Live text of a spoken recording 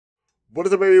What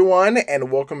is up, everyone,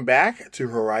 and welcome back to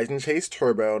Horizon Chase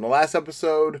Turbo. In the last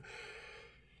episode,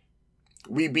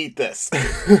 we beat this.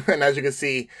 And as you can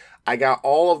see, I got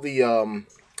all of the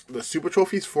super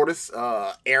trophies for this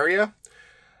area.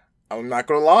 I'm not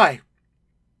going to lie.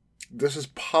 This is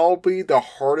probably the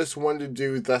hardest one to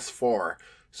do thus far.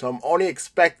 So I'm only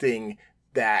expecting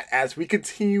that as we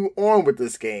continue on with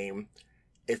this game,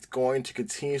 it's going to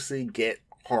continuously get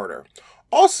harder.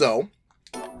 Also,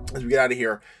 as we get out of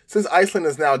here, since Iceland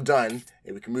is now done,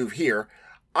 and we can move here,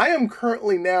 I am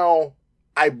currently now,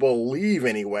 I believe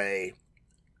anyway,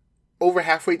 over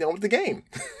halfway done with the game.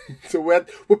 So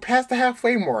we're past the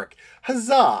halfway mark.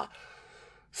 Huzzah!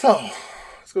 So,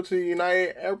 let's go to the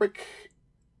United Arab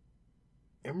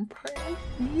Empire?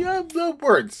 Yeah, the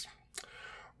words.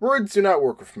 Words do not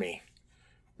work with me.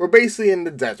 We're basically in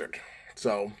the desert,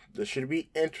 so this should be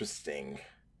interesting.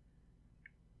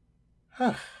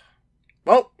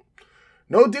 Well,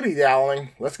 no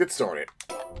dilly-dallying. Let's get started.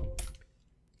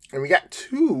 And we got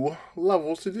 2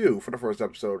 levels to do for the first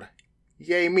episode.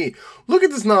 Yay me. Look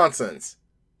at this nonsense.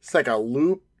 It's like a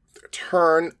loop,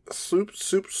 turn, swoop,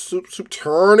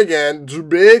 turn again,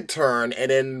 big turn,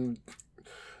 and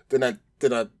then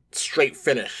a straight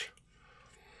finish.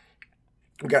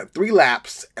 We got 3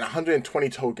 laps and 120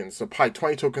 tokens. So probably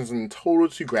 20 tokens in total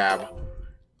to grab.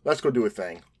 Let's go do a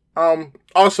thing.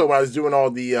 Also, when I was doing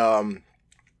all the,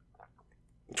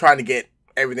 trying to get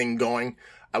everything going,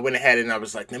 I went ahead and I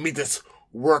was like, let me just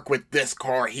work with this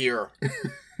car here.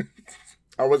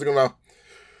 I wasn't gonna,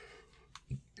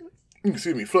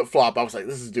 flip-flop. I was like,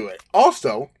 let's just do it.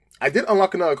 Also, I did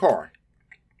unlock another car.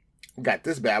 Got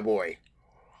this bad boy.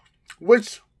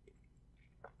 Which,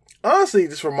 honestly,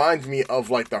 just reminds me of,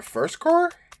 like, the first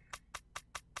car.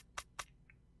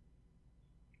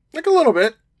 Like, a little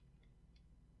bit.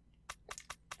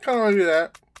 Kind of want to do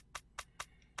that.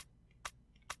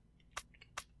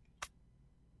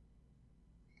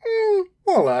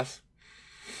 More or less.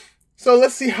 So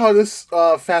let's see how this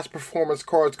fast performance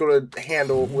car is going to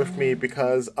handle with me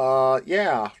because,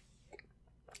 yeah.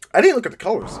 I didn't look at the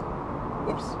colors.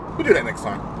 Whoops. We'll do that next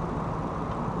time.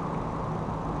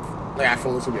 Yeah, I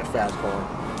feel this will be a fast car.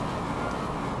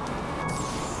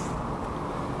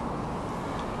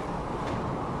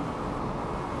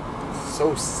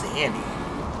 So sandy.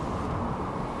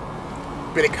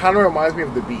 But it kind of reminds me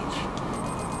of the beach.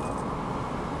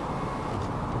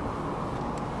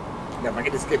 Now, if I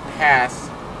can just get past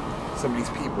some of these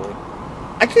people.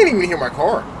 I can't even hear my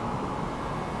car.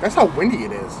 That's how windy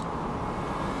it is.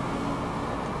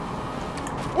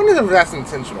 I wonder if that's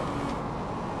intentional.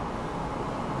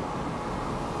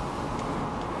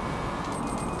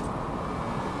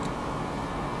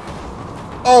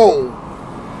 Oh!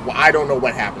 Well, I don't know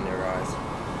what happened there, guys.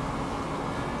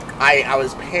 I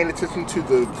was paying attention to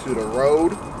the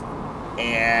road,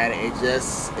 and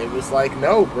it was like,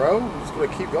 no, bro, I'm just gonna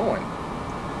keep going.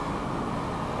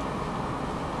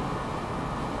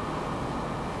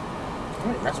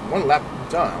 Alright, that's 1 lap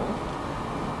done.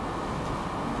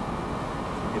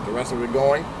 Get the rest of it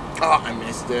going. Oh, I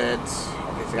missed it.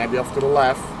 Okay, so I gotta be off to the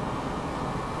left.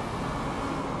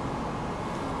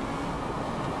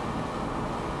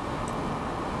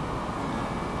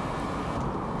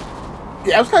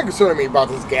 Yeah, it was kind of concerning me about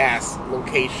those gas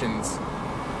locations.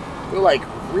 They're like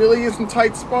really in some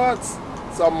tight spots.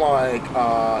 So I'm like,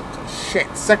 shit,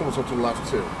 the second one's on to the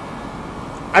left too.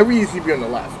 I really need to be on the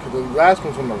left, because the last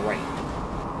one's on the right.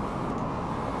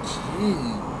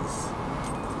 Jeez.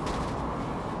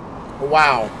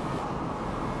 Wow.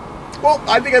 Well,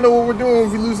 I think I know what we're doing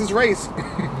if we lose this race.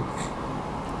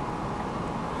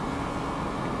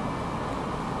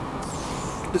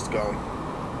 Let's go.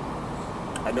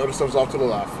 I noticed I was off to the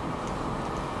left.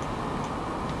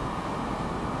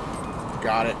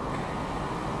 Got it.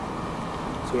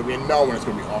 It's going to be a no when it's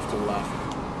going to be off to the left.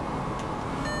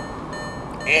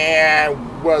 And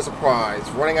what a surprise.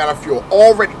 Running out of fuel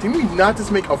already. Did we not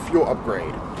just make a fuel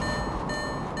upgrade?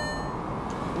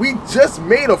 We just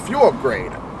made a fuel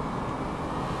upgrade.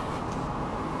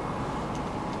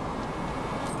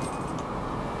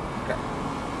 Okay.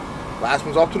 Last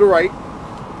one's off to the right.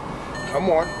 Come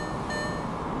on.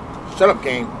 Shut up,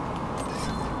 game.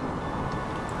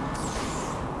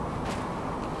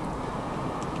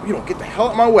 You don't get the hell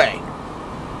out of my way.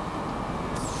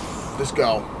 Let's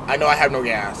go. I know I have no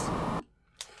gas.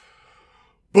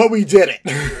 But we did it.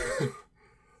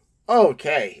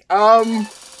 Okay. Not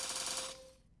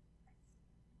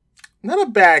a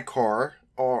bad car.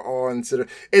 Or consider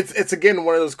it's again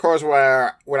one of those cars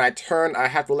where when I turn I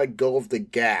have to let go of the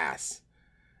gas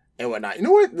and whatnot. You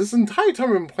know what? This entire time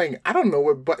I've been playing, I don't know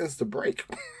what buttons to brake.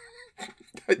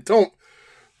 I don't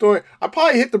I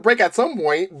probably hit the brake at some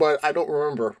point, but I don't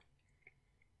remember.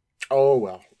 Oh,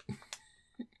 well.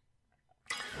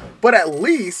 But at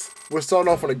least we're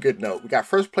starting off on a good note. We got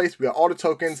first place. We got all the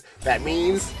tokens. That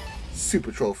means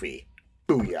super trophy.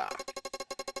 Booyah. At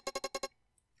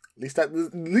least that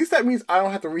means I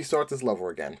don't have to restart this level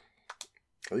again.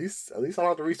 At least I don't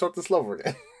have to restart this level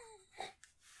again.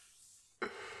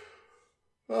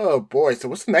 Oh boy, so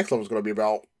what's the next level going to be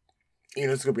about? You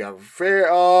know, it's going to be a very...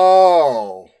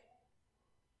 Oh,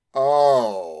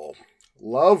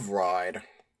 Love Ride.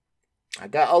 I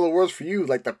got other words for you,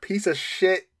 like the piece of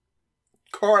shit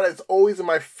car that's always in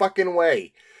my fucking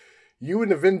way. You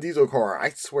and the Vin Diesel car, I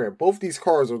swear, both these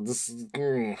cars are just...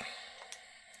 It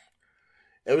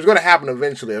was going to happen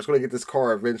eventually. I was going to get this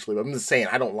car eventually, but I'm just saying,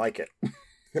 I don't like it.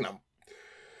 You know.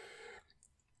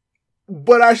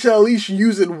 But I shall at least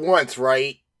use it once,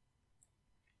 right?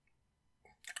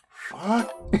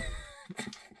 Fuck.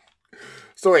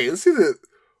 So wait, let's see the...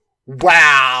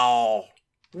 Wow.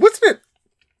 What's it?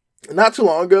 Not too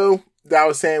long ago, that I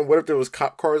was saying, what if there was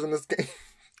cop cars in this game?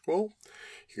 Well,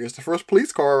 here's the first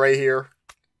police car right here.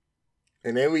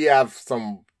 And then we have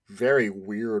some very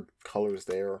weird colors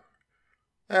there.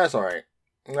 That's alright.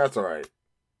 That's alright.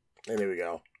 And there we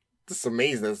go. This is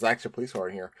amazing. There's actually a police car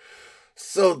in here.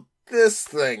 So, this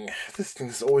thing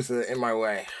is always in my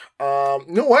way. You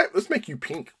know what? Let's make you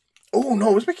pink. Oh,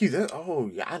 no, let's make you this. Oh,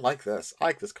 yeah, I like this. I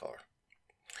like this color.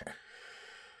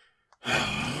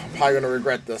 I'm probably going to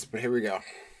regret this, but here we go.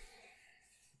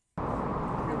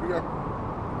 Here we go.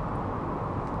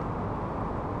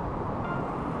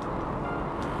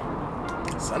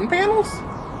 Sun panels?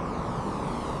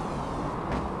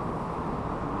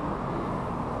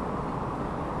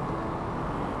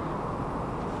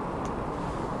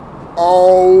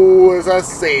 Oh, it's a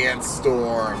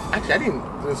sandstorm. Actually, I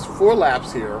didn't. There's 4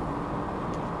 laps here.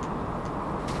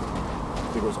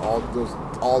 I think it was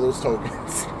all those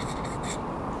tokens.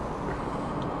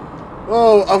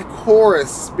 Oh, of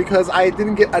course, because I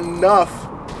didn't get enough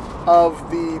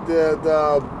of the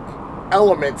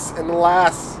elements in the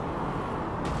last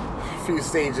few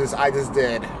stages I just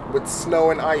did with snow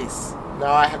and ice.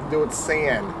 Now I have to do it with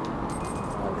sand.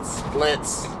 It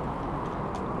splits.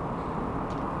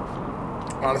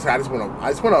 Honestly, I just want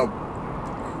to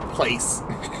place.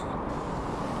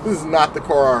 This is not the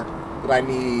car that I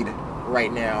need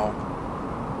right now,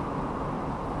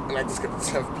 and I just got the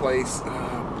 10th place.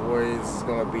 Oh boy, this is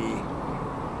gonna be.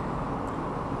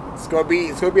 It's gonna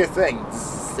be a thing. This is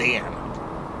sand.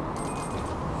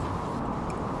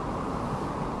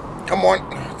 Come on.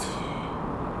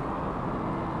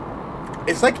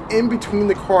 It's like in between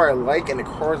the car I like and the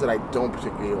cars that I don't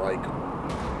particularly like.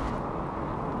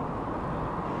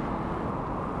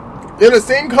 They're the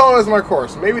same color as my car,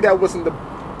 so maybe that wasn't the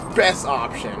best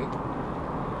option.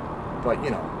 But, you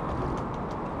know.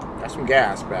 Got some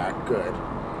gas back. Good.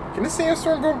 Can this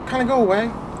sandstorm kind of go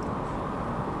away?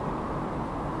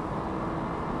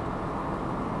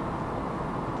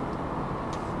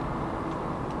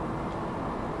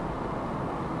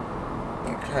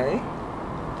 Okay.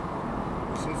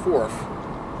 It's in 4th.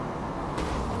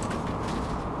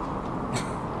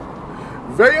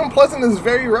 Very unpleasant is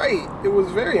very right. It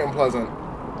was very unpleasant.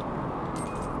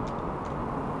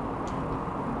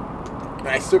 And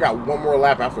I still got one more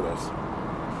lap after this.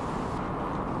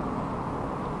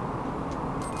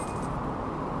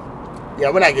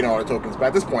 Yeah, we're not getting all the tokens, but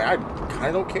at this point, I kind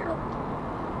of don't care.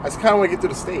 I just kind of want to get to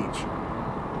the stage.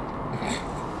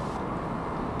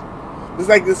 It's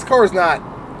like, this car is not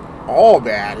all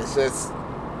bad. It's just...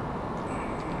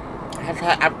 I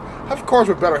have cars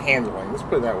with better handling. Let's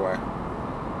put it that way.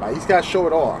 I just gotta show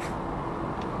it off.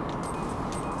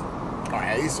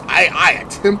 Alright, at least I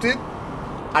attempted.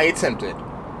 I attempted.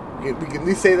 We can at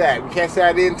least say that. We can't say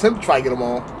I didn't attempt to try to get them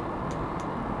all.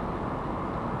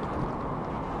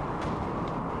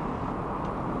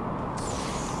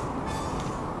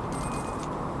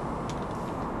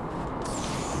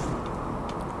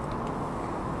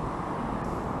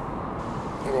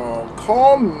 Well,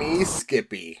 call me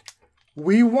Skippy.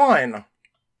 We won.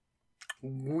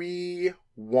 We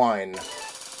won.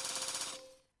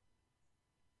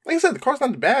 Like I said, the car's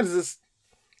not bad. It's just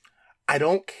I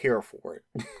don't care for it.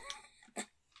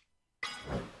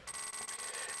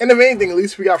 And if anything, at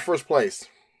least we got first place.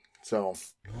 So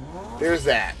there's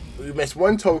that. We missed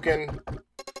one token.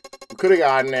 We could have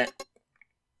gotten it.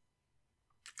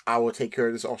 I will take care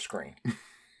of this off screen.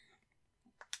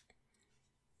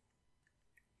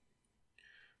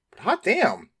 But hot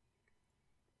damn.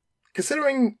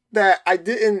 Considering that I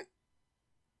didn't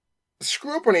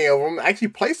screw up any of them, I actually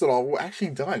placed it all, we're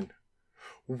actually done.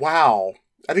 Wow.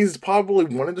 I think this is probably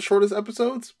one of the shortest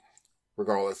episodes.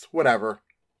 regardless, whatever.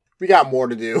 We got more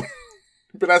to do.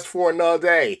 But that's for another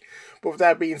day. But with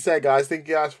that being said, guys, thank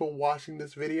you guys for watching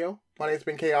this video. My name's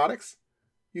been Chaotix.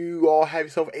 You all have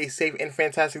yourself a safe and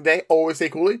fantastic day. Always stay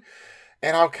coolly.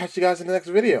 And I'll catch you guys in the next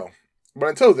video. But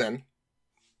until then,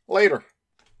 later.